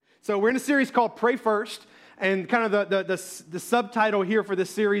So we're in a series called Pray First, and kind of the subtitle here for this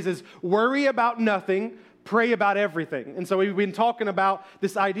series is Worry About Nothing, Pray About Everything. And so we've been talking about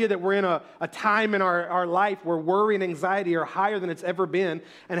this idea that we're in a time in our life where worry and anxiety are higher than it's ever been,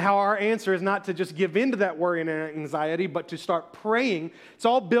 and how our answer is not to just give in to that worry and anxiety, but to start praying. It's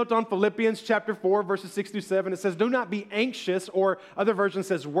all built on Philippians chapter 4, verses 6 through 7. It says, do not be anxious, or other version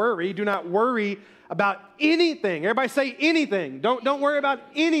says worry. Do not worry about anything. Everybody say anything. Don't worry about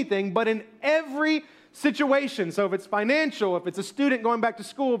anything, but in every situation. So if it's financial, if it's a student going back to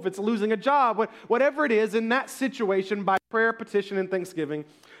school, if it's losing a job, whatever it is, in that situation, by prayer, petition, and thanksgiving,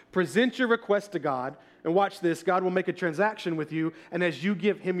 present your request to God. And watch this, God will make a transaction with you, and as you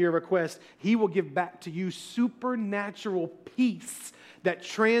give him your request, he will give back to you supernatural peace that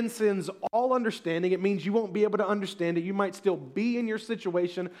transcends all understanding. It means you won't be able to understand it. You might still be in your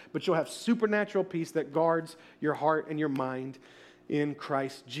situation, but you'll have supernatural peace that guards your heart and your mind in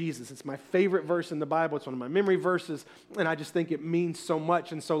Christ Jesus. It's my favorite verse in the Bible. It's one of my memory verses, and I just think it means so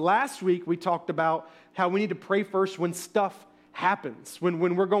much. And so last week we talked about how we need to pray first when stuff happens, when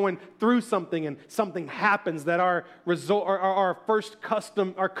we're going through something and something happens, that our result, our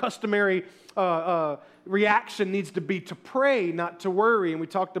customary reaction needs to be to pray, not to worry. And we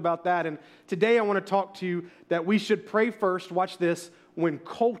talked about that. And today I want to talk to you that we should pray first, watch this, when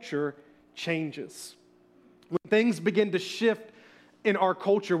culture changes. When things begin to shift in our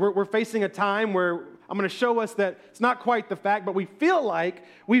culture. We're facing a time where I'm going to show us that it's not quite the fact, but we feel like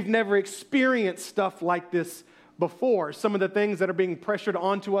we've never experienced stuff like this before. Some of the things that are being pressured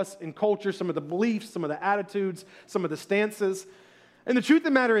onto us in culture, some of the beliefs, some of the attitudes, some of the stances. And the truth of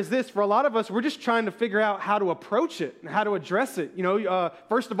the matter is this, for a lot of us, we're just trying to figure out how to approach it and how to address it. You know,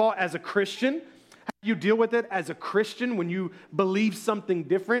 first of all, as a Christian, how do you deal with it as a Christian when you believe something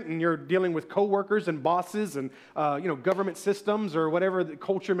different and you're dealing with coworkers and bosses and, government systems or whatever the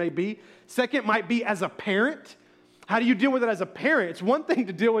culture may be? Second might be as a parent. How do you deal with it as a parent? It's one thing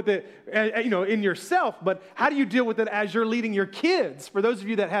to deal with it, in yourself, but how do you deal with it as you're leading your kids? For those of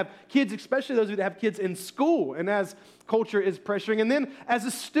you that have kids, especially those of you that have kids in school, and as culture is pressuring. And then as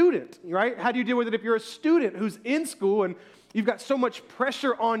a student, right? How do you deal with it if you're a student who's in school and you've got so much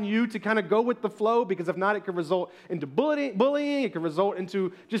pressure on you to kind of go with the flow, because if not, it could result into bullying. It could result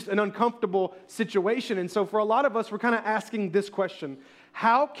into just an uncomfortable situation. And so for a lot of us, we're kind of asking this question: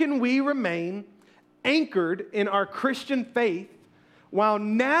 how can we remain anchored in our Christian faith while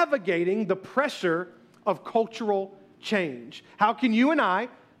navigating the pressure of cultural change? How can you and I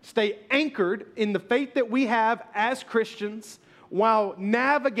stay anchored in the faith that we have as Christians while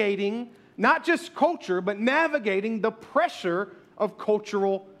navigating not just culture, but navigating the pressure of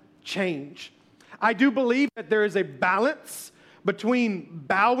cultural change? I do believe that there is a balance between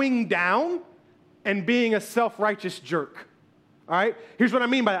bowing down and being a self-righteous jerk. All right? Here's what I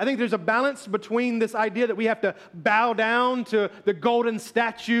mean by that. I think there's a balance between this idea that we have to bow down to the golden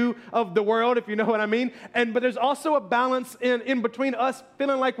statue of the world, if you know what I mean. But there's also a balance in between us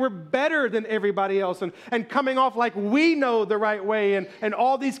feeling like we're better than everybody else and coming off like we know the right way and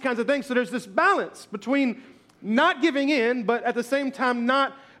all these kinds of things. So there's this balance between not giving in, but at the same time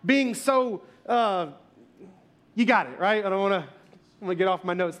not being so, you got it, right? I'm going to get off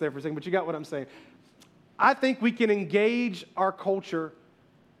my notes there for a second, but you got what I'm saying. I think we can engage our culture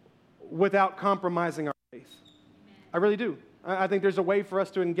without compromising our faith. I really do. I think there's a way for us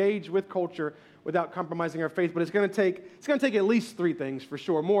to engage with culture without compromising our faith, but it's going to take at least three things for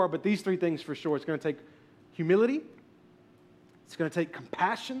sure, more, but these three things for sure. It's going to take humility, it's going to take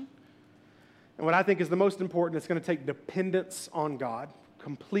compassion, and what I think is the most important, it's going to take dependence on God,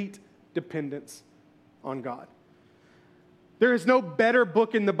 complete dependence on God. There is no better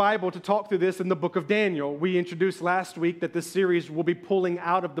book in the Bible to talk through this than the book of Daniel. We introduced last week that this series will be pulling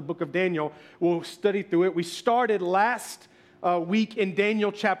out of the book of Daniel. We'll study through it. We started last week in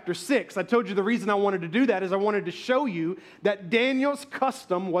Daniel chapter 6. I told you the reason I wanted to do that is I wanted to show you that Daniel's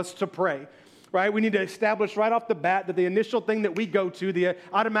custom was to pray. Right? We need to establish right off the bat that the initial thing that we go to, the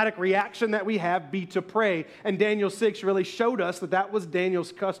automatic reaction that we have, be to pray. And Daniel 6 really showed us that was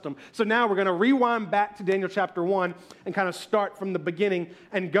Daniel's custom. So now we're going to rewind back to Daniel chapter 1 and kind of start from the beginning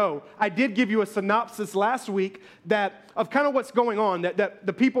and go. I did give you a synopsis last week of kind of what's going on, that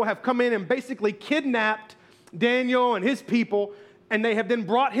the people have come in and basically kidnapped Daniel and his people, and they have then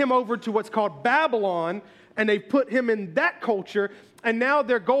brought him over to what's called Babylon, and they've put him in that culture. And now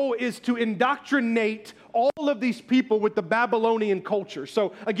their goal is to indoctrinate all of these people with the Babylonian culture.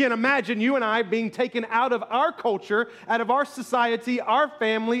 So again, imagine you and I being taken out of our culture, out of our society, our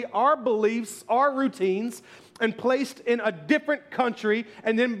family, our beliefs, our routines, and placed in a different country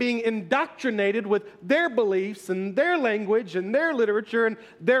and then being indoctrinated with their beliefs and their language and their literature and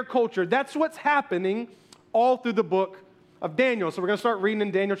their culture. That's what's happening all through the book of Daniel. So we're going to start reading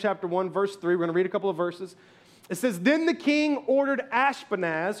in Daniel chapter 1, verse 3. We're going to read a couple of verses. It says, "Then the king ordered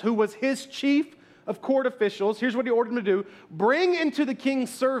Ashpenaz, who was his chief of court officials," here's what he ordered him to do, "bring into the king's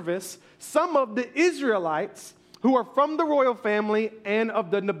service some of the Israelites who are from the royal family and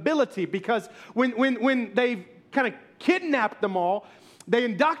of the nobility," because when they kind of kidnapped them all, they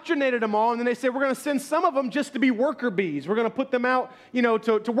indoctrinated them all, and then they said, we're going to send some of them just to be worker bees. We're going to put them out,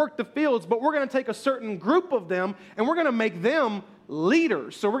 to work the fields, but we're going to take a certain group of them, and we're going to make them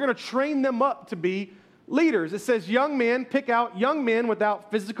leaders. So we're going to train them up to be leaders. It says, young men, pick out young men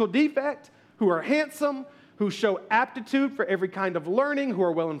without physical defect, who are handsome, who show aptitude for every kind of learning, who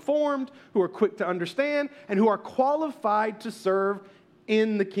are well-informed, who are quick to understand, and who are qualified to serve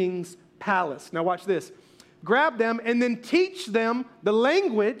in the king's palace. Now watch this. Grab them and then teach them the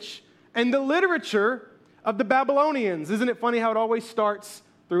language and the literature of the Babylonians. Isn't it funny how it always starts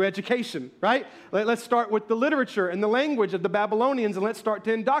through education, right? Let's start with the literature and the language of the Babylonians, and let's start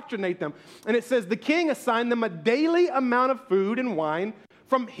to indoctrinate them. And it says, the king assigned them a daily amount of food and wine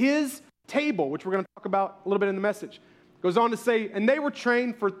from his table, which we're going to talk about a little bit in the message. It goes on to say, and they were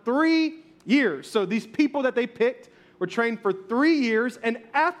trained for 3 years. So these people that they picked were trained for 3 years, and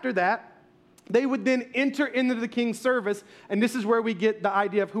after that, they would then enter into the king's service, and this is where we get the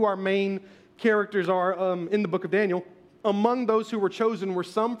idea of who our main characters are in the book of Daniel. Among those who were chosen were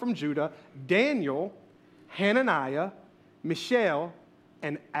some from Judah: Daniel, Hananiah, Mishael,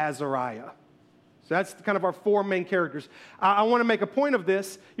 and Azariah. So that's kind of our 4 main characters. I want to make a point of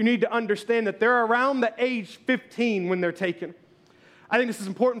this. You need to understand that they're around the age 15 when they're taken. I think this is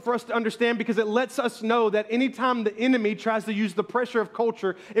important for us to understand because it lets us know that anytime the enemy tries to use the pressure of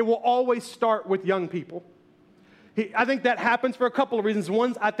culture, it will always start with young people. I think that happens for a couple of reasons.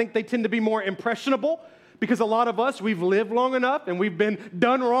 One, I think they tend to be more impressionable because a lot of us, we've lived long enough and we've been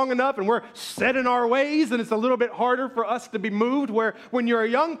done wrong enough and we're set in our ways, and it's a little bit harder for us to be moved, where when you're a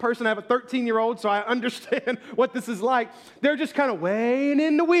young person, I have a 13-year-old, so I understand what this is like. They're just kind of weighing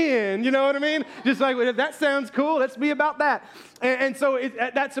in the wind, you know what I mean? Just like, that sounds cool, let's be about that. And so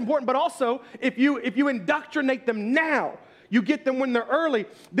that's important. But also, if you indoctrinate them now, you get them when they're early,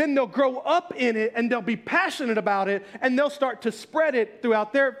 then they'll grow up in it and they'll be passionate about it and they'll start to spread it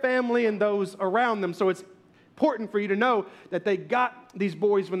throughout their family and those around them. So it's important for you to know that they got these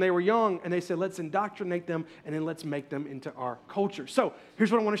boys when they were young and they said, let's indoctrinate them and then let's make them into our culture. So here's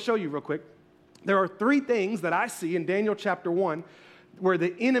what I want to show you real quick. There are 3 things that I see in Daniel chapter 1 where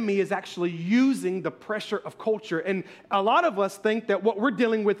the enemy is actually using the pressure of culture. And a lot of us think that what we're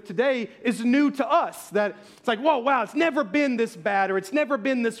dealing with today is new to us. That it's like, whoa, wow, it's never been this bad, or it's never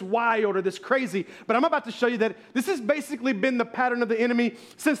been this wild or this crazy. But I'm about to show you that this has basically been the pattern of the enemy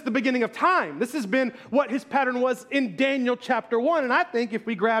since the beginning of time. This has been what his pattern was in Daniel chapter 1. And I think if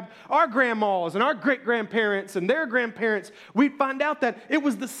we grabbed our grandmas and our great-grandparents and their grandparents, we'd find out that it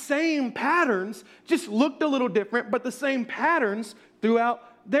was the same patterns, just looked a little different, but the same patterns throughout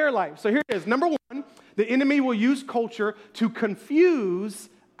their life. So here it is. Number 1, the enemy will use culture to confuse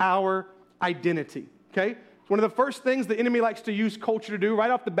our identity. Okay? It's one of the first things the enemy likes to use culture to do right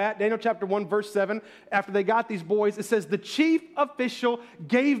off the bat. Daniel chapter 1, verse 7, after they got these boys, it says, the chief official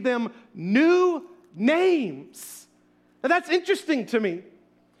gave them new names. Now that's interesting to me.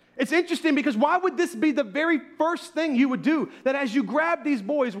 It's interesting because why would this be the very first thing you would do? That as you grab these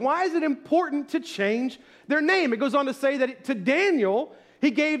boys, why is it important to change their name? It goes on to say that to Daniel,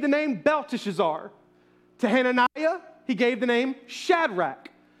 he gave the name Belteshazzar. To Hananiah, he gave the name Shadrach.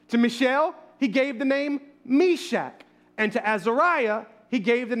 To Mishael, he gave the name Meshach. And to Azariah, he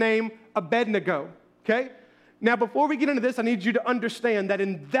gave the name Abednego. Okay? Now, before we get into this, I need you to understand that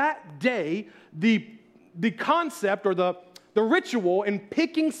in that day, the concept or the ritual in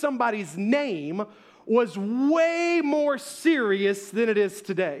picking somebody's name was way more serious than it is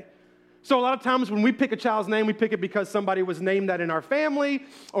today. So a lot of times when we pick a child's name, we pick it because somebody was named that in our family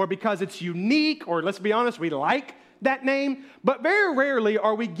or because it's unique, or let's be honest, we like that name. But very rarely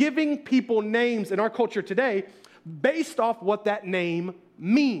are we giving people names in our culture today based off what that name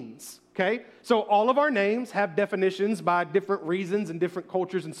means, okay? So all of our names have definitions by different reasons and different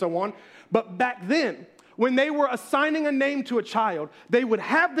cultures and so on. But back then, when they were assigning a name to a child, they would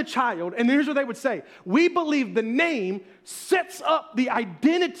have the child, and here's what they would say. We believe the name sets up the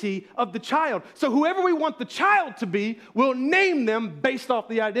identity of the child. So whoever we want the child to be, we'll name them based off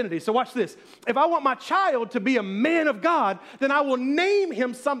the identity. So watch this. If I want my child to be a man of God, then I will name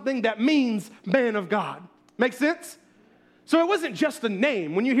him something that means man of God. Make sense? So it wasn't just a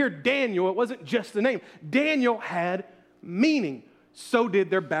name. When you hear Daniel, it wasn't just a name. Daniel had meaning. So did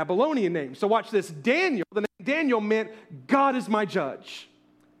their Babylonian name. So watch this. Daniel, the name Daniel meant God is my judge.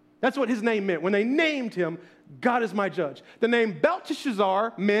 That's what his name meant. When they named him, God is my judge. The name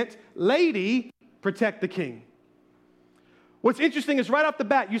Belteshazzar meant lady, protect the king. What's interesting is right off the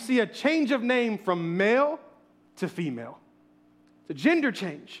bat, you see a change of name from male to female. It's a gender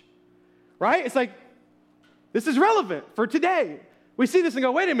change, right? It's like, this is relevant for today. We see this and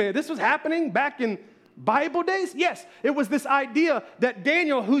go, wait a minute, this was happening back in Bible days? Yes, it was this idea that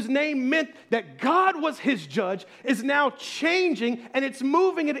Daniel, whose name meant that God was his judge, is now changing, and it's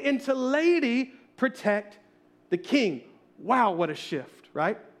moving it into lady, protect the king. Wow, what a shift,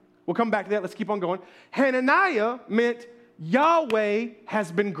 right? We'll come back to that. Let's keep on going. Hananiah meant Yahweh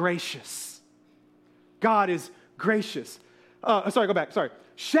has been gracious. God is gracious.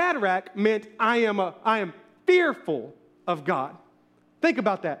 Shadrach meant I am fearful of God. Think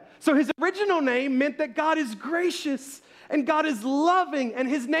about that. So his original name meant that God is gracious and God is loving, and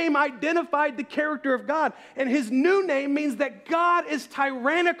his name identified the character of God. And his new name means that God is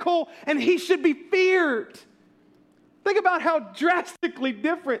tyrannical and he should be feared. Think about how drastically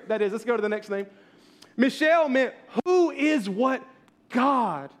different that is. Let's go to the next name. Mishael meant who is what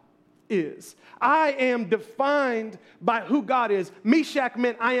God is. I am defined by who God is. Meshach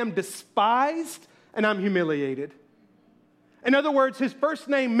meant I am despised and I'm humiliated. In other words, his first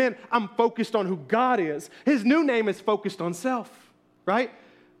name meant I'm focused on who God is. His new name is focused on self, right?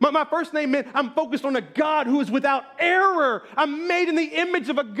 My first name meant I'm focused on a God who is without error. I'm made in the image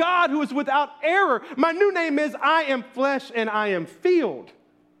of a God who is without error. My new name is I am flesh and I am filled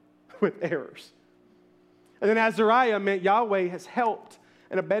with errors. And then Azariah meant Yahweh has helped,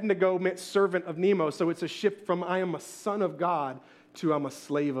 and Abednego meant servant of Nemo. So it's a shift from I am a son of God to I'm a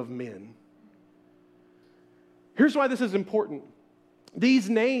slave of men. Here's why this is important. These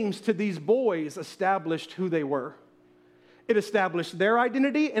names to these boys established who they were. It established their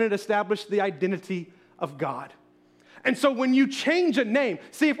identity, and it established the identity of God. And so when you change a name,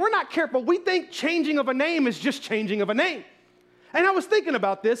 see, if we're not careful, we think changing of a name is just changing of a name. And I was thinking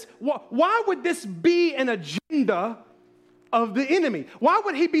about this. Why would this be an agenda of the enemy? Why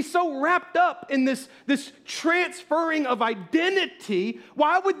would he be so wrapped up in this transferring of identity?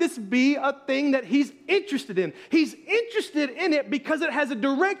 Why would this be a thing that he's interested in? He's interested in it because it has a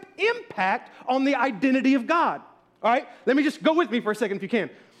direct impact on the identity of God. All right? Let me just go with me for a second if you can.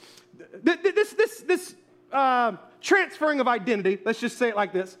 This transferring of identity, let's just say it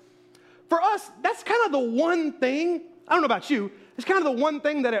like this. For us, that's kind of the one thing, I don't know about you, it's kind of the one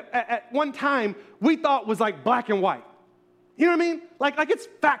thing that at one time we thought was like black and white. You know what I mean? Like it's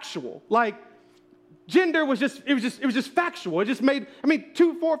factual. Like gender was just factual. It just made,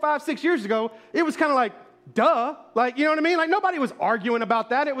 2, 4, 5, 6 years ago, it was kind of like, duh. Like, you know what I mean? Like nobody was arguing about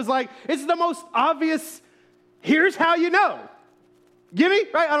that. It was like, it's the most obvious, here's how you know. Gimme?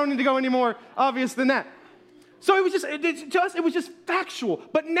 Right? I don't need to go any more obvious than that. So it was just factual.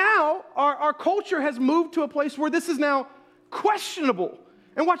 But now our culture has moved to a place where this is now questionable.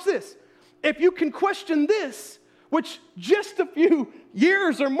 And watch this. If you can question this, which just a few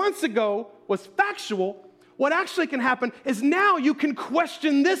years or months ago was factual, what actually can happen is now you can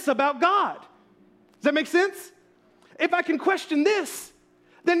question this about God. Does that make sense? If I can question this,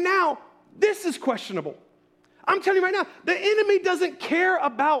 then now this is questionable. I'm telling you right now, the enemy doesn't care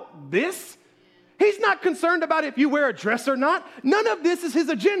about this. He's not concerned about if you wear a dress or not. None of this is his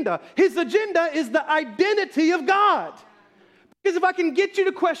agenda. His agenda is the identity of God. Because if I can get you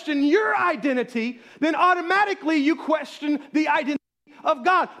to question your identity, then automatically you question the identity of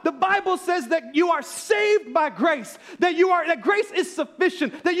God. The Bible says that you are saved by grace, that grace is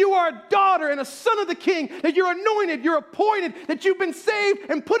sufficient, that you are a daughter and a son of the King, that you're anointed, you're appointed, that you've been saved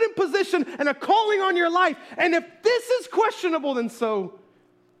and put in position and a calling on your life. And if this is questionable, then so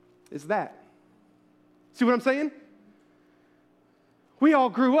is that. See what I'm saying? We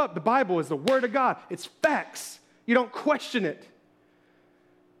all grew up. The Bible is the Word of God. It's facts. You don't question it.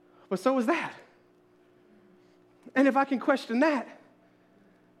 But so is that. And if I can question that,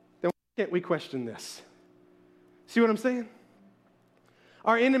 then why can't we question this? See what I'm saying?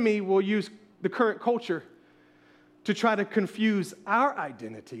 Our enemy will use the current culture to try to confuse our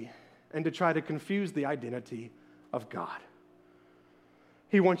identity and to try to confuse the identity of God.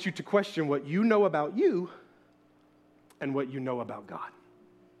 He wants you to question what you know about you and what you know about God.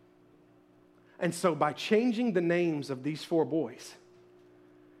 And so by changing the names of these 4 boys,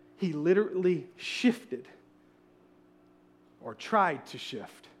 he literally shifted or tried to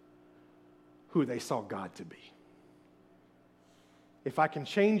shift who they saw God to be. If I can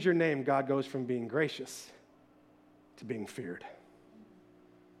change your name, God goes from being gracious to being feared.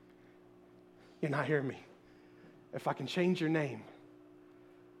 You're not hearing me. If I can change your name,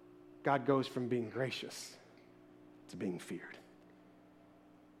 God goes from being gracious to being feared.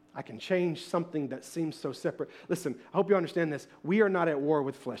 I can change something that seems so separate. Listen, I hope you understand this. We are not at war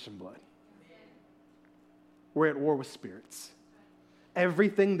with flesh and blood. We're at war with spirits.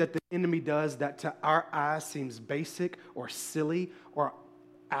 Everything that the enemy does that to our eyes seems basic or silly or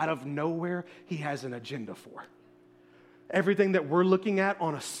out of nowhere, he has an agenda for. Everything that we're looking at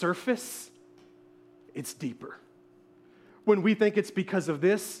on a surface, it's deeper. When we think it's because of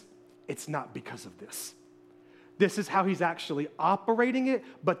this, it's not because of this. This is how he's actually operating it,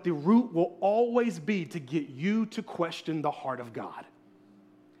 but the root will always be to get you to question the heart of God.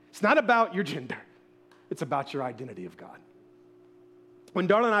 It's not about your gender. It's about your identity of God. When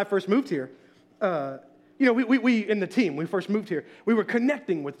Darla and I first moved here, we in the team, we first moved here, we were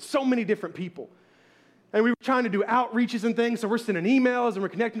connecting with so many different people. And we were trying to do outreaches and things, so we're sending emails and we're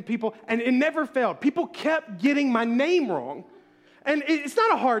connecting to people, and it never failed. People kept getting my name wrong. And it's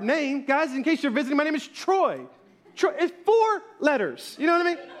not a hard name, guys. In case you're visiting, my name is Troy. Troy, it's 4 letters. You know what I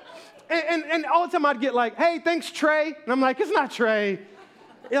mean? And all the time I'd get like, hey, thanks, Trey. And I'm like, it's not Trey.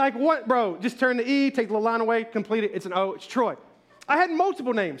 You're like, what, bro? Just turn the E, take the little line away, complete it. It's an O. It's Troy. I had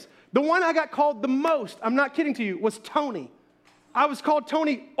multiple names. The one I got called the most, I'm not kidding to you, was Tony. I was called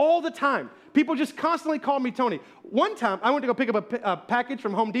Tony all the time. People just constantly called me Tony. One time, I went to go pick up a package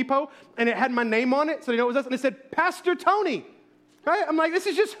from Home Depot, and it had my name on it, so they know it was us, and it said, Pastor Tony. Right? I'm like, this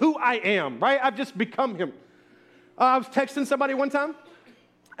is just who I am, right? I've just become him. I was texting somebody one time,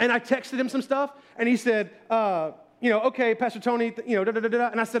 and I texted him some stuff, and he said, okay, Pastor Tony, da-da-da-da-da.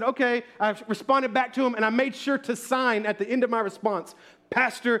 And I said, okay. I responded back to him, and I made sure to sign at the end of my response,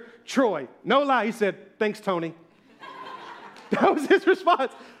 Pastor Troy. No lie, he said, thanks, Tony. That was his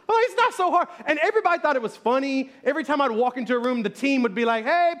response. Oh, it's not so hard. And everybody thought it was funny. Every time I'd walk into a room, the team would be like,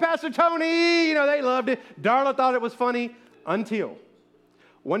 hey, Pastor Tony. They loved it. Darla thought it was funny until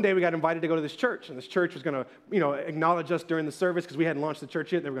one day we got invited to go to this church, and this church was going to, acknowledge us during the service because we hadn't launched the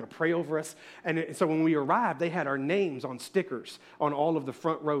church yet. They were going to pray over us. And so when we arrived, they had our names on stickers on all of the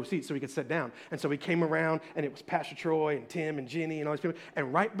front row seats so we could sit down. And so we came around, and it was Pastor Troy and Tim and Jenny and all these people.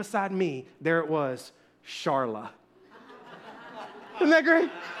 And right beside me, there it was, Charla. Isn't that great?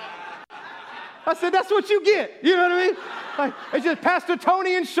 I said, that's what you get. You know what I mean? Like, it's just Pastor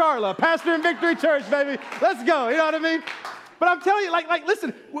Tony and Charla, pastor in Victory Church, baby. Let's go. You know what I mean? But I'm telling you,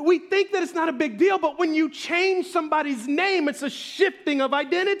 listen, we think that it's not a big deal, but when you change somebody's name, it's a shifting of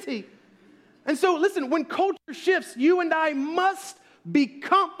identity. And so, listen, when culture shifts, you and I must be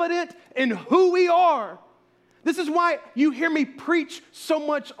confident in who we are. This is why you hear me preach so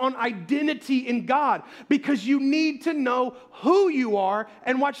much on identity in God, because you need to know who you are,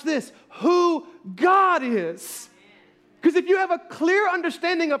 and watch this, who God is. Because if you have a clear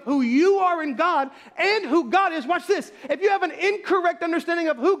understanding of who you are in God and who God is, watch this. If you have an incorrect understanding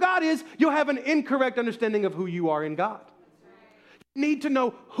of who God is, you'll have an incorrect understanding of who you are in God. You need to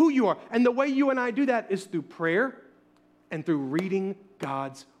know who you are. And the way you and I do that is through prayer and through reading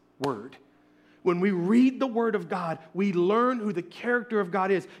God's word. When we read the Word of God, we learn who the character of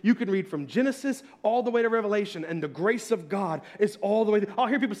God is. You can read from Genesis all the way to Revelation, and the grace of God is all the way. I'll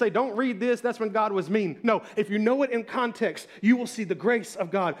hear people say, don't read this, that's when God was mean. No, if you know it in context, you will see the grace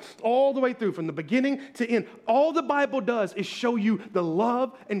of God all the way through, from the beginning to end. All the Bible does is show you the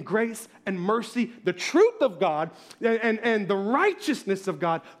love and grace and mercy, the truth of God, and the righteousness of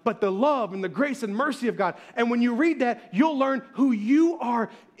God, but the love and the grace and mercy of God. And when you read that, you'll learn who you are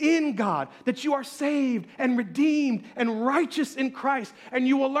in God, that you are saved and redeemed and righteous in Christ. And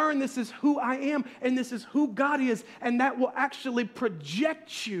you will learn this is who I am and this is who God is. And that will actually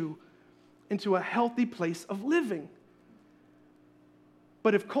project you into a healthy place of living.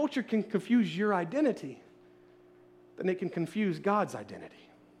 But if culture can confuse your identity, then it can confuse God's identity.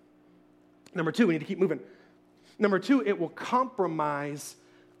 Number 2, we need to keep moving. Number 2, it will compromise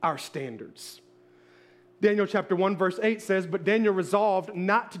our standards. Daniel chapter 1, verse 8 says, but Daniel resolved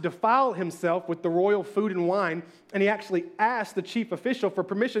not to defile himself with the royal food and wine, and he actually asked the chief official for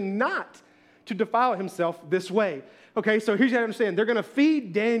permission not to defile himself this way. Okay, so here's how you understand. They're going to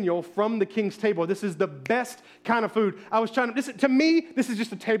feed Daniel from the king's table. This is the best kind of food. To me, this is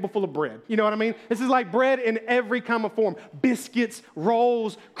just a table full of bread. You know what I mean? This is like bread in every kind of form. Biscuits,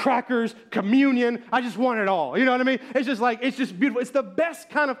 rolls, crackers, communion. I just want it all. You know what I mean? It's just beautiful. It's the best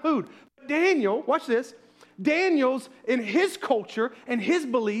kind of food. Daniel, watch this. Daniel's, in his culture and his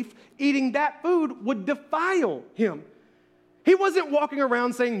belief, eating that food would defile him. He wasn't walking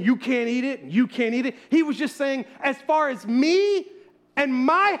around saying, you can't eat it, you can't eat it. He was just saying, as far as me and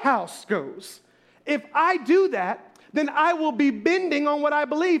my house goes, if I do that, then I will be bending on what I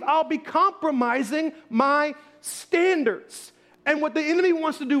believe. I'll be compromising my standards. And what the enemy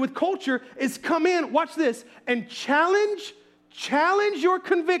wants to do with culture is come in, watch this, and challenge your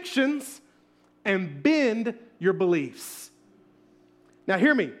convictions and bend your beliefs. Now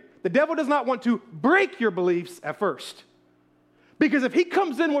hear me. The devil does not want to break your beliefs at first. Because if he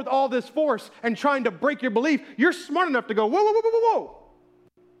comes in with all this force and trying to break your belief, you're smart enough to go, whoa, whoa, whoa, whoa, whoa.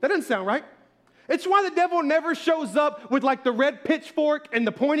 That doesn't sound right. It's why the devil never shows up with like the red pitchfork and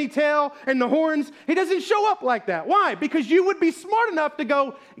the pointy tail and the horns. He doesn't show up like that. Why? Because you would be smart enough to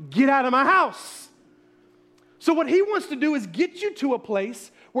go, get out of my house. So what he wants to do is get you to a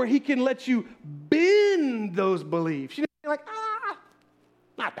place where he can let you bend those beliefs. You know, you're like,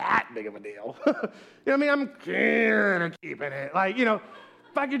 not that big of a deal. You know what I mean? I'm kind of keeping it. Like, you know,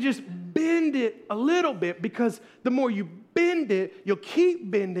 if I could just bend it a little bit, because the more you bend it, you'll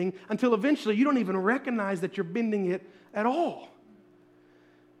keep bending until eventually you don't even recognize that you're bending it at all.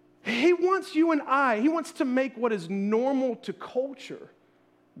 He wants you and he wants to make what is normal to culture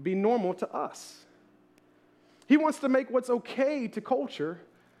be normal to us. He wants to make what's okay to culture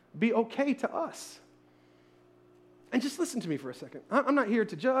be okay to us. And just listen to me for a second. I'm not here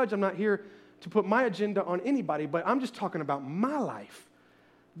to judge. I'm not here to put my agenda on anybody, but I'm just talking about my life.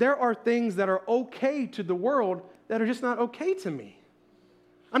 There are things that are okay to the world that are just not okay to me.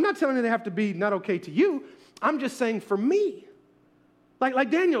 I'm not telling you they have to be not okay to you. I'm just saying for me.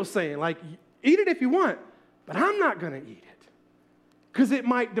 Like Daniel's saying, like, eat it if you want, but I'm not going to eat it because it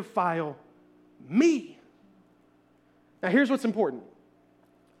might defile me. Now, here's what's important.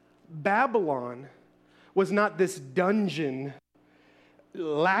 Babylon was not this dungeon,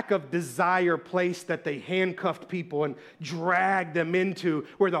 lack of desire place that they handcuffed people and dragged them into,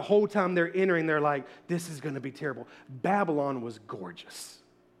 where the whole time they're entering, they're like, this is going to be terrible. Babylon was gorgeous.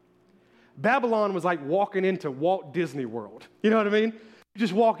 Babylon was like walking into Walt Disney World. You know what I mean? You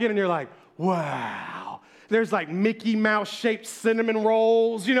just walk in and you're like, wow. There's like Mickey Mouse shaped cinnamon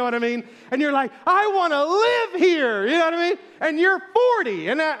rolls, you know what I mean? And you're like, I want to live here, you know what I mean? And you're 40,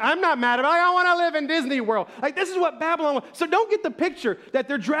 and I'm not mad about it. I want to live in Disney World. Like, this is what Babylon was. So don't get the picture that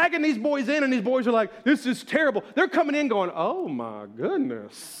they're dragging these boys in, and these boys are like, this is terrible. They're coming in going, oh my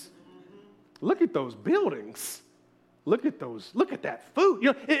goodness. Look at those buildings. Look at that food.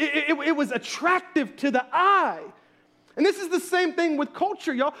 You know, it was attractive to the eye. And this is the same thing with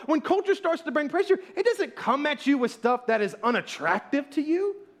culture, y'all. When culture starts to bring pressure, it doesn't come at you with stuff that is unattractive to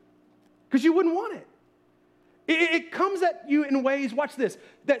you, because you wouldn't want it. It comes at you in ways, watch this,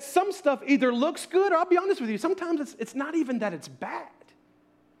 that some stuff either looks good, or I'll be honest with you, sometimes it's not even that it's bad.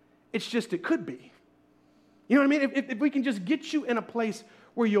 It's just it could be. You know what I mean? If we can just get you in a place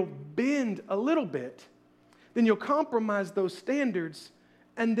where you'll bend a little bit, then you'll compromise those standards.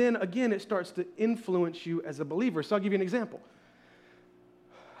 And then, again, it starts to influence you as a believer. So I'll give you an example.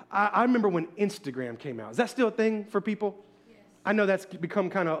 I remember when Instagram came out. Is that still a thing for people? Yes. I know that's become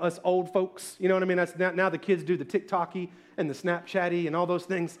kind of us old folks. You know what I mean? That's now the kids do the TikTok-y and the Snapchat-y and all those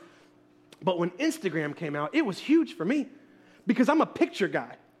things. But when Instagram came out, it was huge for me because I'm a picture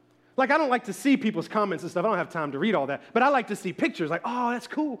guy. Like, I don't like to see people's comments and stuff. I don't have time to read all that. But I like to see pictures like, oh, that's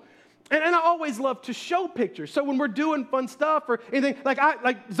cool. And I always love to show pictures. So when we're doing fun stuff or anything, like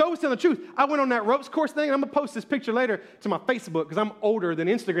Zoe was telling the truth. I went on that ropes course thing, and I'm going to post this picture later to my Facebook because I'm older than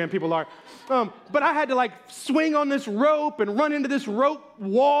Instagram people are. But I had to like swing on this rope and run into this rope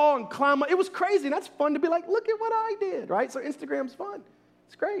wall and climb up. It was crazy. And that's fun to be like, look at what I did, right? So Instagram's fun.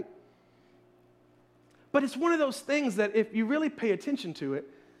 It's great. But it's one of those things that if you really pay attention to it,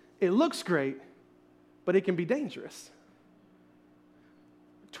 it looks great, but it can be dangerous.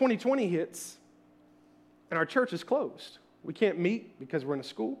 2020 hits, and our church is closed. We can't meet because we're in a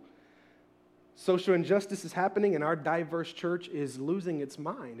school. Social injustice is happening, and our diverse church is losing its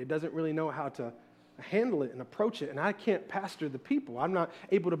mind. It doesn't really know how to handle it and approach it, and I can't pastor the people. I'm not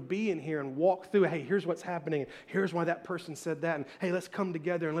able to be in here and walk through, hey, here's what's happening, and here's why that person said that, and hey, let's come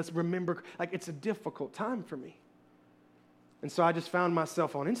together and let's remember. Like, it's a difficult time for me. And so I just found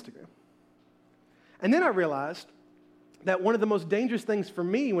myself on Instagram. And then I realized that one of the most dangerous things for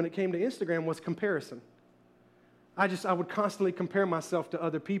me when it came to Instagram was comparison. I would constantly compare myself to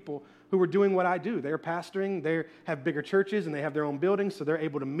other people who were doing what I do. They're pastoring, they have bigger churches, and they have their own buildings, so they're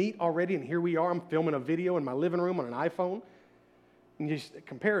able to meet already, and here we are, I'm filming a video in my living room on an iPhone, and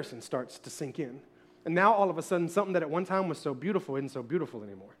comparison starts to sink in. And now all of a sudden, something that at one time was so beautiful isn't so beautiful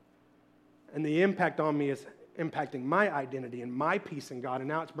anymore. And the impact on me is impacting my identity and my peace in God, and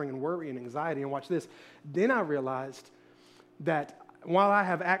now it's bringing worry and anxiety, and watch this. Then I realized that while I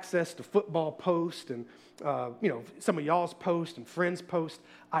have access to football posts and some of y'all's posts and friends' posts,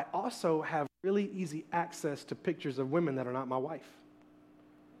 I also have really easy access to pictures of women that are not my wife.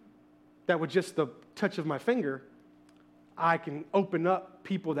 That with just the touch of my finger, I can open up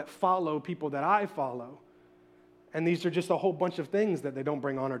people that follow people that I follow. And these are just a whole bunch of things that they don't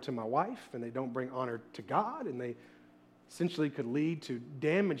bring honor to my wife, and they don't bring honor to God, and they essentially could lead to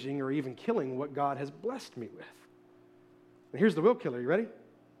damaging or even killing what God has blessed me with. And here's the real killer. You ready?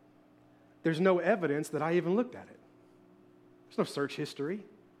 There's no evidence that I even looked at it. There's no search history.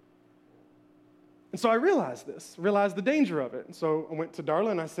 And so I realized the danger of it. And so I went to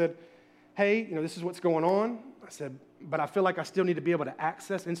Darla and I said, hey, this is what's going on. I said, but I feel like I still need to be able to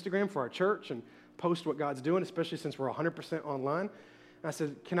access Instagram for our church and post what God's doing, especially since we're 100% online. And I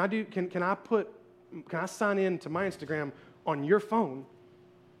said, can I sign in to my Instagram on your phone?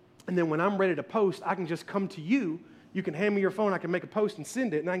 And then when I'm ready to post, I can just come to you. You can hand me your phone. I can make a post and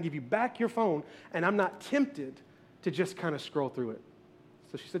send it, and I can give you back your phone, and I'm not tempted to just kind of scroll through it.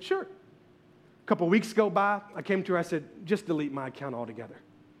 So she said, sure. A couple weeks go by. I came to her. I said, just delete my account altogether.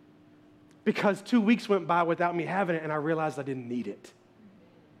 Because 2 weeks went by without me having it, and I realized I didn't need it.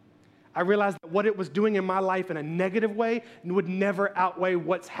 I realized that what it was doing in my life in a negative way would never outweigh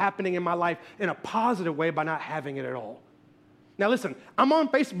what's happening in my life in a positive way by not having it at all. Now listen, I'm on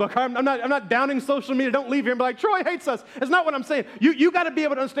Facebook. I'm not downing social media. Don't leave here and be like, Troy hates us. That's not what I'm saying. You got to be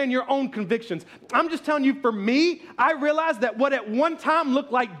able to understand your own convictions. I'm just telling you, for me, I realized that what at one time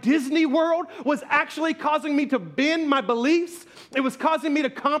looked like Disney World was actually causing me to bend my beliefs. It was causing me to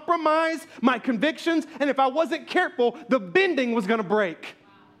compromise my convictions. And if I wasn't careful, the bending was going to break.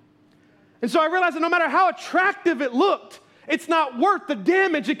 And so I realized that no matter how attractive it looked, it's not worth the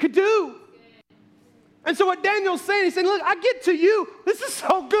damage it could do. And so what Daniel's saying, he's saying, look, I get to you. This is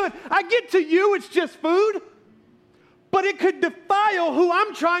so good. I get to you, it's just food. But it could defile who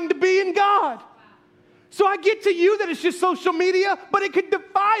I'm trying to be in God. So I get to you that it's just social media, but it could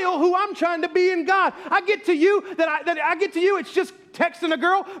defile who I'm trying to be in God. I get to you that I get to you, it's just texting a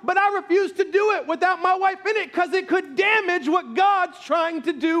girl, but I refuse to do it without my wife in it because it could damage what God's trying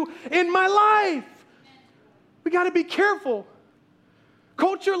to do in my life. We got to be careful.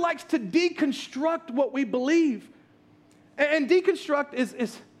 Culture likes to deconstruct what we believe. And deconstruct is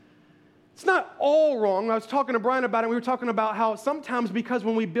it's not all wrong. I was talking to Brian about it. We were talking about how sometimes because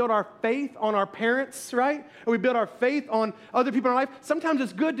when we build our faith on our parents, right? Or we build our faith on other people in our life, sometimes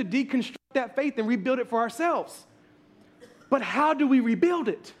it's good to deconstruct that faith and rebuild it for ourselves. But how do we rebuild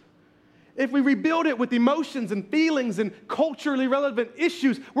it? If we rebuild it with emotions and feelings and culturally relevant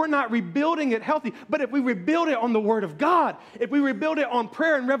issues, we're not rebuilding it healthy. But if we rebuild it on the Word of God, if we rebuild it on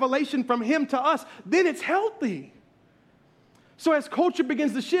prayer and revelation from Him to us, then it's healthy. So as culture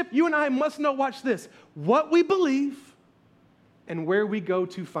begins to shift, you and I must know, watch this, what we believe and where we go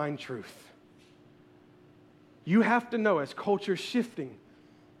to find truth. You have to know as culture's shifting,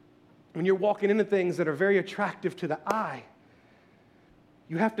 when you're walking into things that are very attractive to the eye,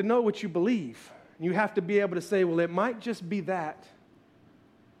 you have to know what you believe. You have to be able to say, well, it might just be that.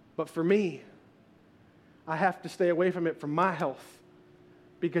 But for me, I have to stay away from it for my health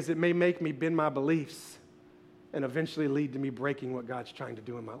because it may make me bend my beliefs and eventually lead to me breaking what God's trying to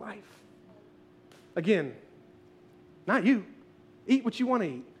do in my life. Again, not you. Eat what you want to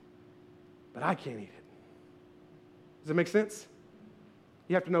eat, but I can't eat it. Does that make sense?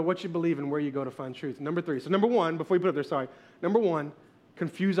 You have to know what you believe and where you go to find truth. Number 3. So number 1, before you put it there, Number 1,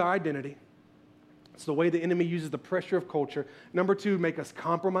 confuse our identity. It's the way the enemy uses the pressure of culture. Number 2, make us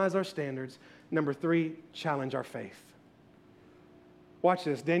compromise our standards. Number 3, challenge our faith. Watch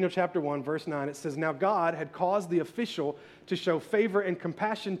this. Daniel chapter 1, verse 9. It says, now God had caused the official to show favor and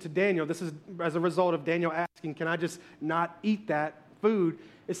compassion to Daniel. This is as a result of Daniel asking, can I just not eat that food?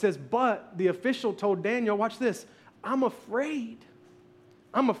 It says, but the official told Daniel, watch this, I'm afraid.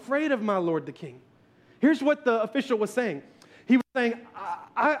 I'm afraid of my Lord the king. Here's what the official was saying. He was saying,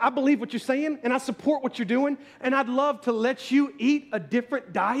 I believe what you're saying, and I support what you're doing, and I'd love to let you eat a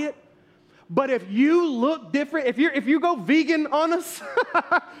different diet. But if you look different, if you go vegan on us,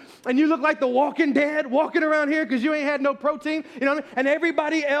 and you look like the Walking Dead walking around here because you ain't had no protein, you know what I mean? And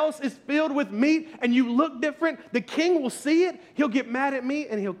everybody else is filled with meat, and you look different, the king will see it, he'll get mad at me,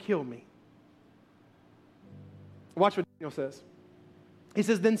 and he'll kill me. Watch what Daniel says. He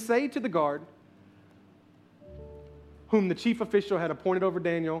says, then say to the guard, whom the chief official had appointed over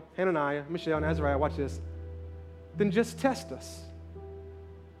Daniel, Hananiah, Mishael, and Azariah, watch this, then just test us.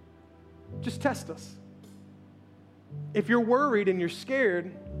 Just test us. If you're worried and you're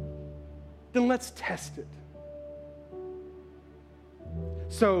scared, then let's test it.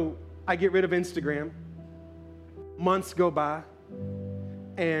 So I get rid of Instagram. Months go by,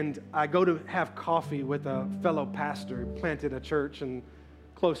 and I go to have coffee with a fellow pastor who planted a church and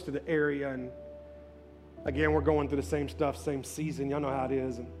close to the area, and again, we're going through the same stuff, same season. Y'all know how it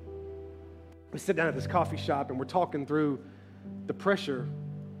is. And we sit down at this coffee shop, and we're talking through the pressure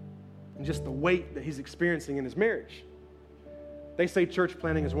and just the weight that he's experiencing in his marriage. They say church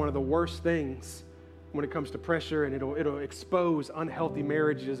planting is one of the worst things when it comes to pressure, and it'll expose unhealthy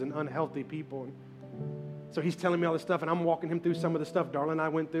marriages and unhealthy people. And so he's telling me all this stuff, and I'm walking him through some of the stuff Darla and I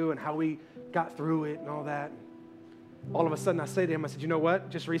went through and how we got through it and all that. All of a sudden, I say to him, I said, you know what?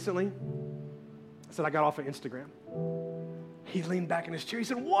 Just recently, I said, I got off of Instagram. He leaned back in his chair. He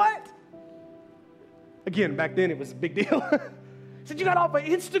said, what? Again, back then, it was a big deal. He said, you got off of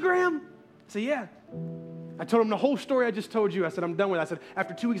Instagram? I said, yeah. I told him the whole story I just told you. I said, I'm done with it. I said,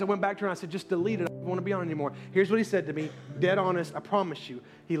 after 2 weeks, I went back to her and I said, just delete it. I don't want to be on it anymore. Here's what he said to me, dead honest, I promise you.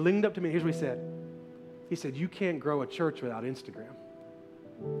 He leaned up to me, and here's what he said. He said, you can't grow a church without Instagram.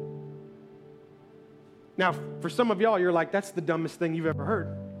 Now, for some of y'all, you're like, that's the dumbest thing you've ever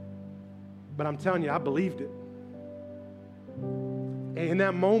heard. But I'm telling you, I believed it. And in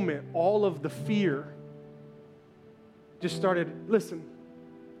that moment, all of the fear just started, listen,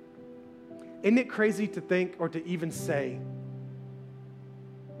 isn't it crazy to think or to even say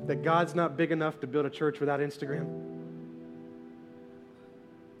that God's not big enough to build a church without Instagram?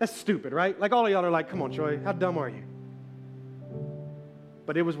 That's stupid, right? Like all of y'all are like, come on, Troy, how dumb are you?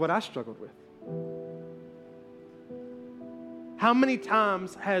 But it was what I struggled with. How many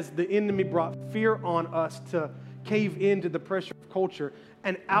times has the enemy brought fear on us to cave into the pressure of culture,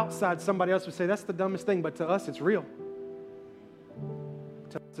 and outside somebody else would say, that's the dumbest thing, but to us it's real.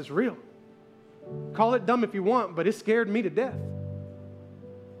 To us it's real. Call it dumb if you want, but it scared me to death.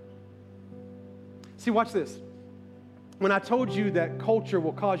 See, watch this. When I told you that culture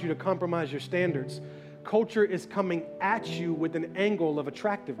will cause you to compromise your standards, culture is coming at you with an angle of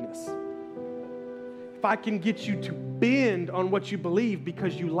attractiveness. If I can get you to bend on what you believe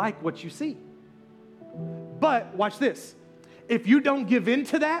because you like what you see. But watch this. If you don't give in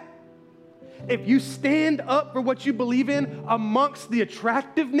to that, if you stand up for what you believe in amongst the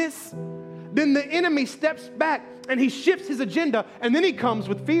attractiveness, then the enemy steps back and he shifts his agenda, and then he comes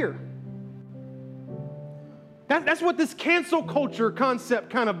with fear. That's what this cancel culture concept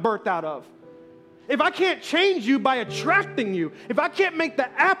kind of birthed out of. If I can't change you by attracting you, if I can't make the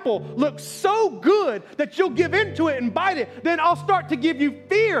apple look so good that you'll give into it and bite it, then I'll start to give you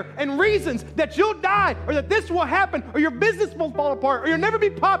fear and reasons that you'll die, or that this will happen, or your business will fall apart, or you'll never be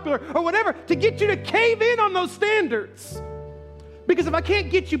popular, or whatever, to get you to cave in on those standards. Because if I can't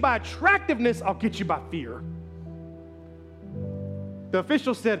get you by attractiveness, I'll get you by fear. The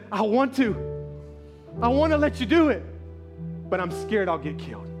official said, I want to let you do it, but I'm scared I'll get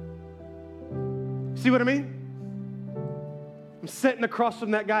killed. See what I mean? I'm sitting across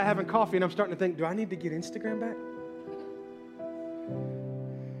from that guy having coffee, and I'm starting to think, do I need to get Instagram back?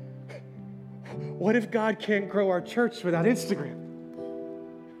 What if God can't grow our church without Instagram?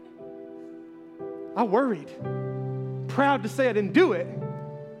 I worried. Proud to say I didn't do it,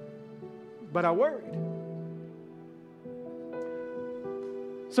 but I worried.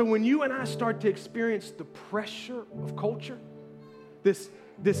 So when you and I start to experience the pressure of culture, this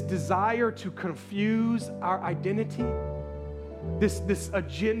desire to confuse our identity, this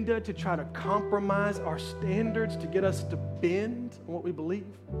agenda to try to compromise our standards to get us to bend on what we believe,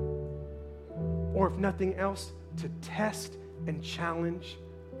 or if nothing else, to test and challenge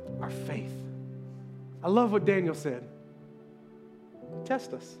our faith. I love what Daniel said.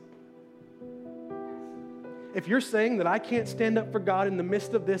 Test us. If you're saying that I can't stand up for God in the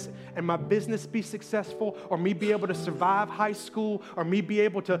midst of this and my business be successful, or me be able to survive high school, or me be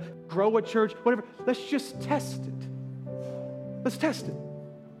able to grow a church, whatever, let's just test it. Let's test it.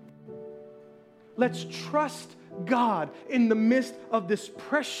 Let's trust God in the midst of this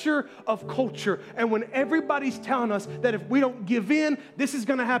pressure of culture. And when everybody's telling us that if we don't give in, this is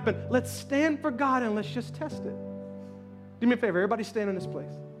going to happen, let's stand for God and let's just test it. Do me a favor, everybody stand in this place.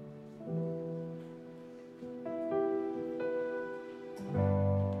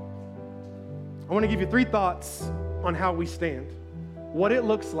 I want to give you 3 thoughts on how we stand. What it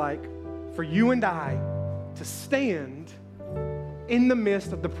looks like for you and I to stand in the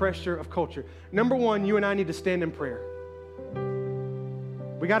midst of the pressure of culture. Number 1, you and I need to stand in prayer.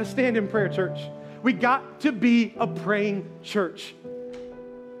 We got to stand in prayer, church. We got to be a praying church.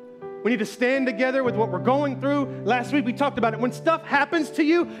 We need to stand together with what we're going through. Last week we talked about it. When stuff happens to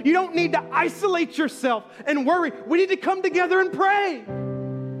you, you don't need to isolate yourself and worry. We need to come together and pray.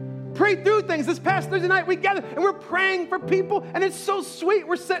 pray through things. This past Thursday night, we gathered and we're praying for people, and it's so sweet.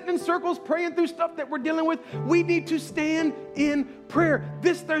 We're sitting in circles praying through stuff that we're dealing with. We need to stand in prayer.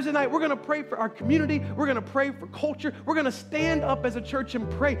 This Thursday night, we're going to pray for our community. We're going to pray for culture. We're going to stand up as a church and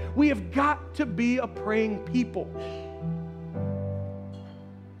pray. We have got to be a praying people.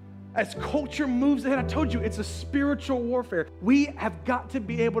 As culture moves ahead, I told you, it's a spiritual warfare. We have got to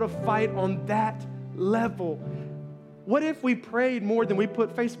be able to fight on that level. What if we prayed more than we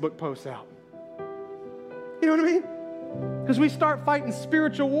put Facebook posts out? You know what I mean? Because we start fighting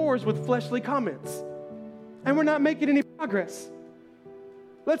spiritual wars with fleshly comments, and we're not making any progress.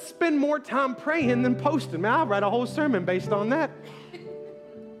 Let's spend more time praying than posting. Man, I'll write a whole sermon based on that.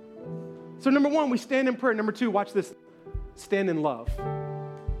 So number one, we stand in prayer. Number two, watch this. Stand in love.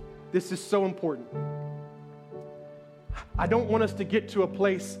 This is so important. I don't want us to get to a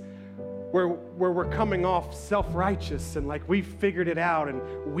place where we're coming off self-righteous and like we've figured it out and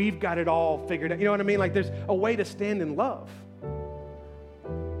we've got it all figured out. You know what I mean? Like there's a way to stand in love.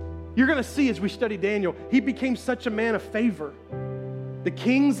 You're going to see as we study Daniel, he became such a man of favor. The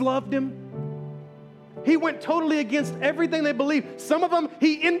kings loved him. He went totally against everything they believed. Some of them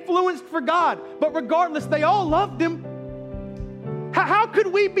he influenced for God, but regardless, they all loved him. How could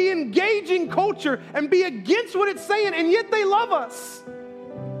we be engaging culture and be against what it's saying, and yet they love us?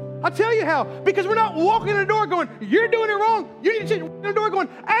 I'll tell you how. Because we're not walking in the door going, you're doing it wrong. You need to change. We're in the door going,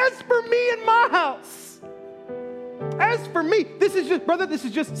 as for me and my house. As for me. This is just, brother, this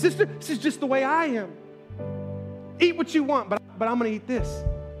is just, sister, this is just the way I am. Eat what you want, but I'm going to eat this.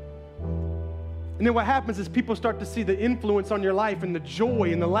 And then what happens is people start to see the influence on your life and the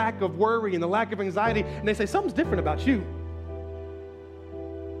joy and the lack of worry and the lack of anxiety, and they say, something's different about you.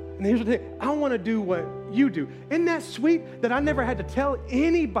 And here's the thing, I want to do what you do. Isn't that sweet that I never had to tell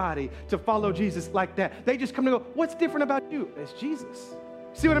anybody to follow Jesus like that? They just come to go, what's different about you? It's Jesus.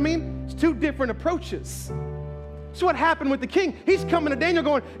 See what I mean? It's two different approaches. So what happened with the king? He's coming to Daniel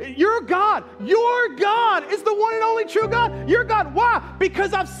going, your God is the one and only true God. Your God, why?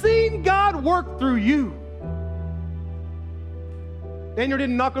 Because I've seen God work through you. Daniel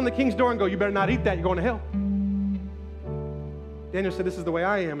didn't knock on the king's door and go, you better not eat that, you're going to hell. Daniel said, this is the way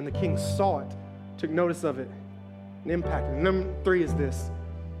I am, and the king saw it, took notice of it, and impacted it. Number three is this.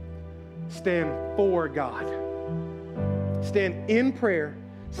 Stand for God. Stand in prayer,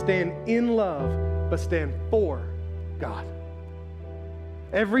 stand in love, but stand for God.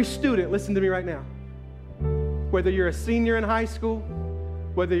 Every student, listen to me right now. Whether you're a senior in high school,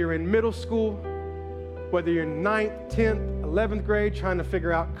 whether you're in middle school, whether you're in 9th, 10th, 11th grade, trying to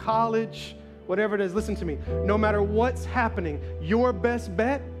figure out college, whatever it is, listen to me. No matter what's happening, your best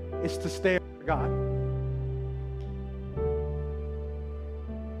bet is to stand for God.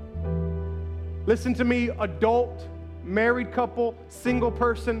 Listen to me, adult, married couple, single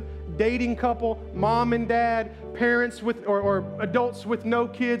person, dating couple, mom and dad, parents with or adults with no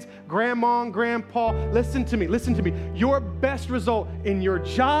kids, grandma and grandpa. Listen to me. Your best result in your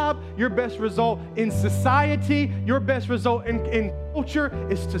job, your best result in society, your best result in culture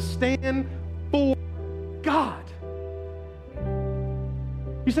is to stand for God.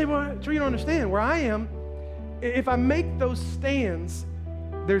 You say, well, Drew, you don't understand. Where I am, if I make those stands,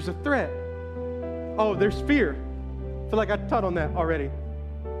 there's a threat. Oh, there's fear. I feel like I taught on that already.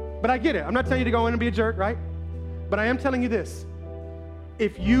 But I get it. I'm not telling you to go in and be a jerk, right? But I am telling you this.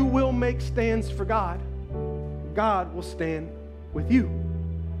 If you will make stands for God, God will stand with you.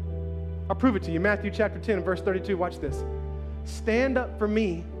 I'll prove it to you. Matthew chapter 10, verse 32. Watch this. Stand up for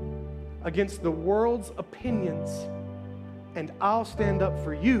me against the world's opinions, and I'll stand up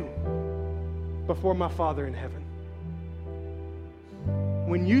for you before my Father in heaven.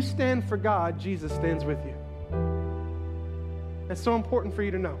 When you stand for God, Jesus stands with you. That's so important for you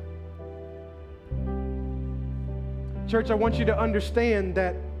to know. Church, I want you to understand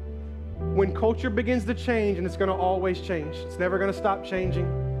that when culture begins to change, and it's going to always change, it's never going to stop changing.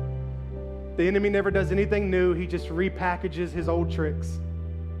 The enemy never does anything new. He just repackages his old tricks.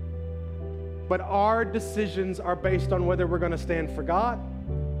 But our decisions are based on whether we're going to stand for God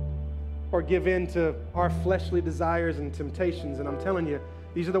or give in to our fleshly desires and temptations. And I'm telling you,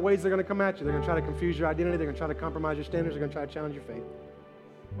 these are the ways they're going to come at you. They're going to try to confuse your identity. They're going to try to compromise your standards. They're going to try to challenge your faith.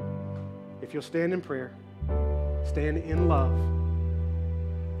 If you'll stand in prayer, stand in love,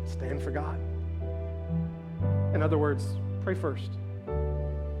 stand for God. In other words, pray first.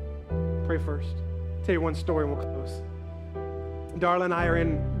 Pray first. I'll tell you one story and we'll close. Darla and I are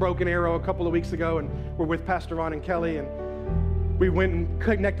in Broken Arrow a couple of weeks ago, and we're with Pastor Ron and Kelly, and we went and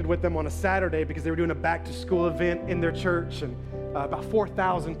connected with them on a Saturday because they were doing a back-to-school event in their church, and about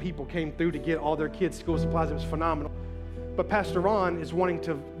 4,000 people came through to get all their kids' school supplies. It was phenomenal. But Pastor Ron is wanting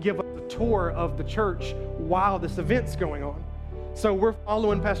to give us a tour of the church while this event's going on. So we're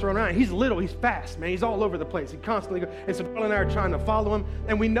following Pastor Ron around. He's little, he's fast, man. He's all over the place. He constantly goes. And so Darla and I are trying to follow him.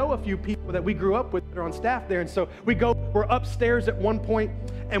 And we know a few people that we grew up with that are on staff there. And so we're upstairs at one point,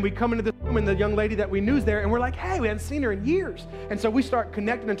 and we come into this room, and the young lady that we knew's there, and we're like, hey, we hadn't seen her in years. And so we start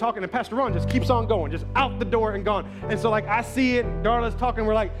connecting and talking, and Pastor Ron just keeps on going, just out the door and gone. And so like I see it, and Darla's talking,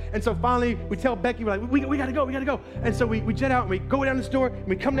 we're like, and so finally we tell Becky, we're like, we gotta go. And so we jet out, and we go down this door, and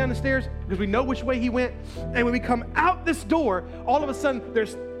we come down the stairs because we know which way he went. And when we come out this door, all of a sudden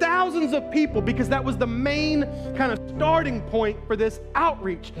there's thousands of people, because that was the main kind of starting point for this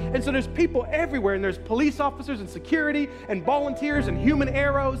outreach. And so there's people everywhere, and there's police officers and security and volunteers and human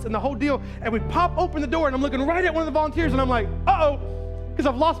arrows and the whole deal. And we pop open the door, and I'm looking right at one of the volunteers, and I'm like, uh-oh, because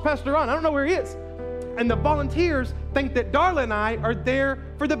I've lost Pastor Ron. I don't know where he is. And the volunteers think that Darla and I are there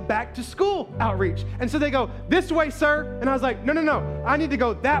for the back to school outreach. And so they go, this way, sir. And I was like, no, I need to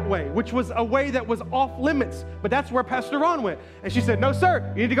go that way, which was a way that was off limits. But that's where Pastor Ron went. And she said, no, sir,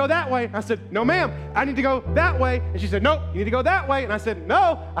 you need to go that way. I said, no, ma'am, I need to go that way. And she said, no, you need to go that way. And I said,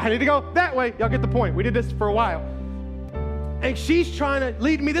 no, I need to go that way. Y'all get the point. We did this for a while. And she's trying to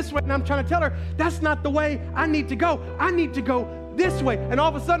lead me this way, and I'm trying to tell her, that's not the way I need to go. I need to go this way. And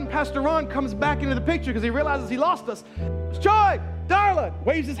all of a sudden, Pastor Ron comes back into the picture because he realizes he lost us. Joy, Darla,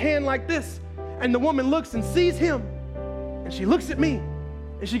 waves his hand like this. And the woman looks and sees him. And she looks at me,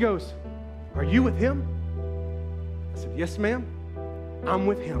 and she goes, are you with him? I said, yes, ma'am, I'm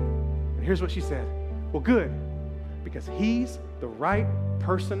with him. And here's what she said. Well, good, because he's the right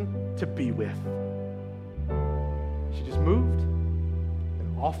person to be with. She just moved,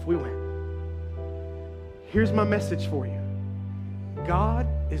 and off we went. Here's my message for you. God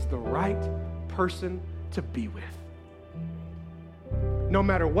is the right person to be with. No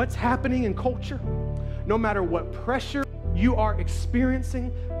matter what's happening in culture, no matter what pressure you are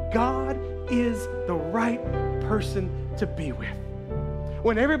experiencing, God is the right person to be with.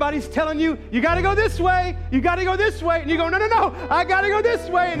 When everybody's telling you, you got to go this way, and you go, no, I got to go this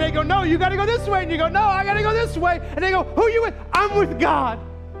way, and they go, no, you got to go this way, and you go, no, I got to go this way, and they go, who are you with? I'm with God.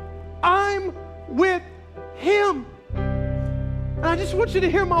 I'm with him. And I just want you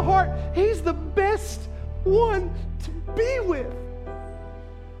to hear my heart. He's the best one to be with.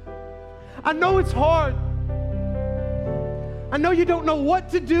 I know it's hard. I know you don't know what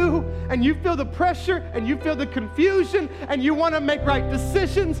to do, and you feel the pressure, and you feel the confusion, and you want to make right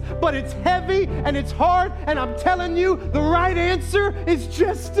decisions, but it's heavy, and it's hard, and I'm telling you, the right answer is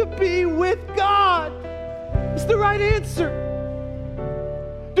just to be with God. It's the right answer.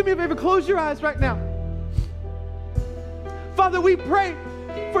 Do me a favor, close your eyes right now. Father, we pray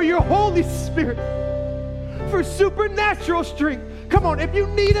for your Holy Spirit, for supernatural strength. Come on, if you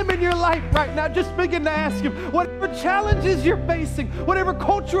need him in your life right now, just begin to ask him. Whatever challenges you're facing, whatever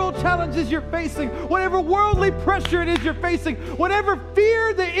cultural challenges you're facing, whatever worldly pressure it is you're facing, whatever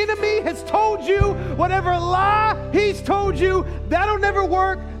fear the enemy has told you, whatever lie he's told you, that'll never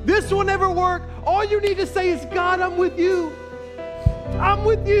work, this will never work. All you need to say is, God, I'm with you. I'm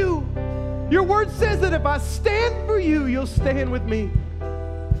with you. Your word says that if I stand for you, you'll stand with me.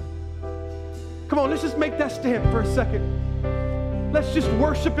 Come on, let's just make that stand for a second. Let's just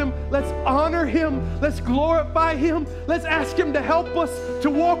worship him. Let's honor him. Let's glorify him. Let's ask him to help us, to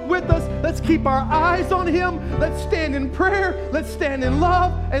walk with us. Let's keep our eyes on him. Let's stand in prayer. Let's stand in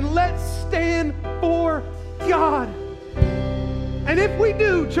love. And let's stand for God. And if we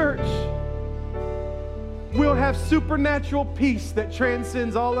do, church, we'll have supernatural peace that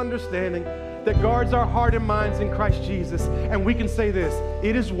transcends all understanding, that guards our heart and minds in Christ Jesus. And we can say this,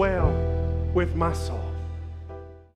 it is well with my soul.